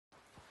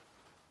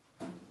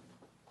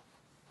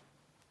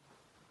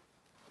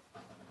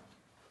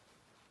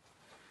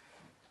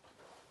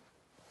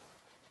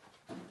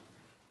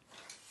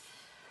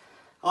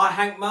I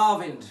Hank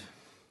Marvinned.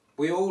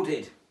 We all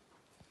did.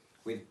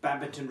 With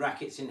badminton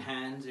rackets in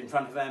hand, in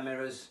front of our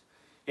mirrors,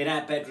 in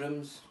our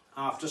bedrooms,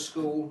 after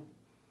school.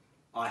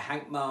 I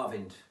Hank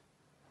Marvinned.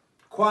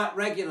 Quite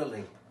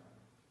regularly.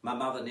 My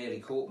mother nearly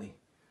caught me.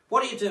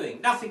 What are you doing?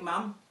 Nothing,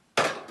 Mum.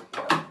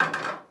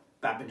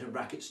 Badminton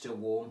racket still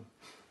warm.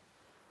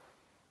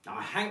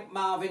 I Hank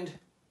Marvinned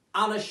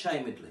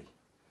unashamedly.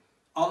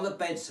 On the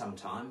bed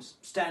sometimes,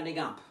 standing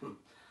up.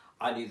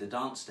 I knew the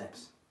dance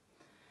steps.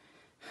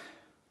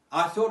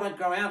 I thought I'd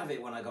grow out of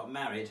it when I got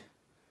married.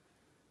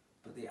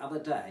 But the other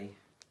day,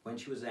 when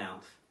she was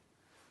out,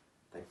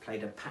 they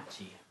played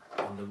Apache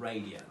on the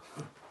radio.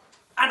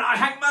 And I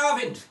Hank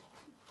Marvinned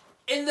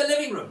in the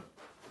living room.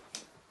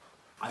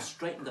 I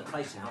straightened the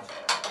place out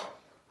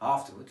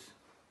afterwards.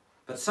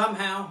 But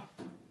somehow,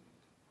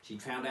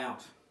 she'd found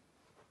out.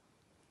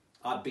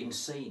 I'd been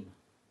seen.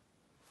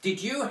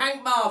 Did you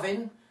Hank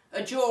Marvinned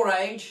at your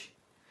age?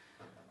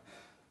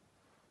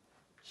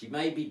 She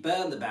made me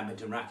burn the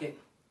badminton racket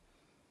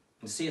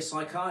and see a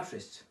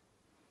psychiatrist.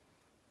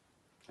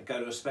 I go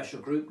to a special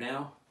group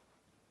now.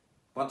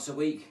 Once a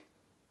week,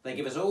 they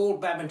give us all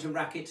badminton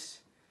rackets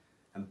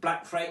and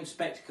black frame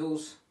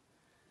spectacles,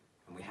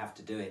 and we have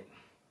to do it.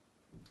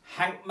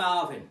 Hank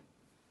Marvinned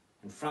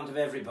in front of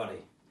everybody.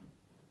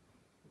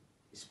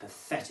 It's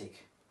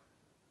pathetic.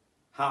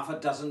 Half a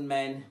dozen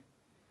men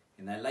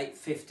in their late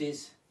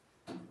 50s,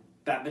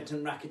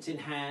 badminton rackets in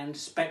hand,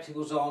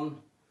 spectacles on,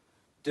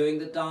 doing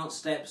the dance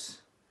steps,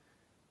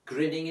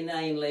 grinning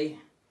inanely.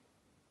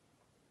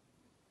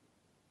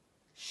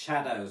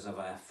 Shadows of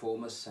our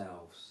former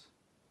selves.